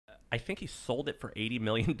I think he sold it for $80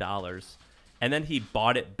 million, and then he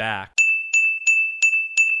bought it back.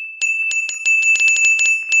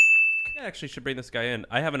 I actually should bring this guy in.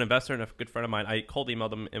 I have an investor and a good friend of mine. I cold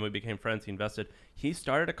emailed him, and we became friends. He invested. He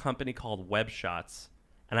started a company called WebShots,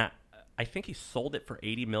 and I think he sold it for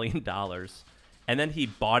 $80 million, and then he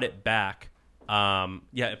bought it back.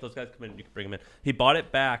 Yeah, if those guys come in, you can bring them in. He bought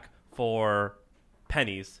it back for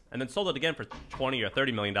pennies and then sold it again for $20 or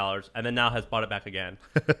 $30 million, and then now has bought it back again.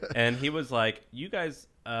 And he was like, you guys,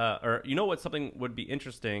 or you know what, something would be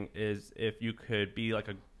interesting is if you could be like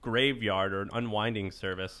a graveyard or an unwinding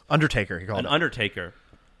service. Undertaker, he called it. An undertaker,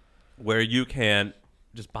 where you can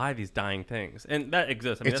just buy these dying things. And that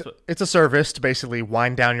exists. I mean, it's a service to basically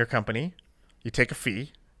wind down your company. You take a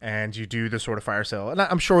fee and you do this sort of fire sale. And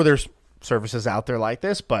I'm sure there's services out there like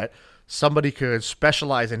this, but somebody could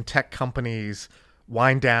specialize in tech companies,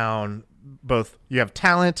 wind down both. You have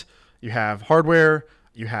talent, you have hardware,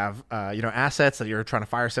 you have assets that you're trying to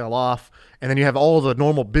fire sale off, and then you have all the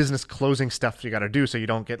normal business closing stuff you got to do so you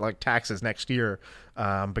don't get like taxes next year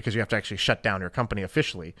because you have to actually shut down your company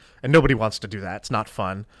officially. And nobody wants to do that. It's not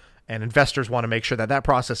fun. And investors want to make sure that that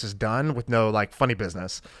process is done with no like funny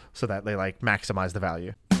business so that they like maximize the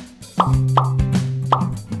value.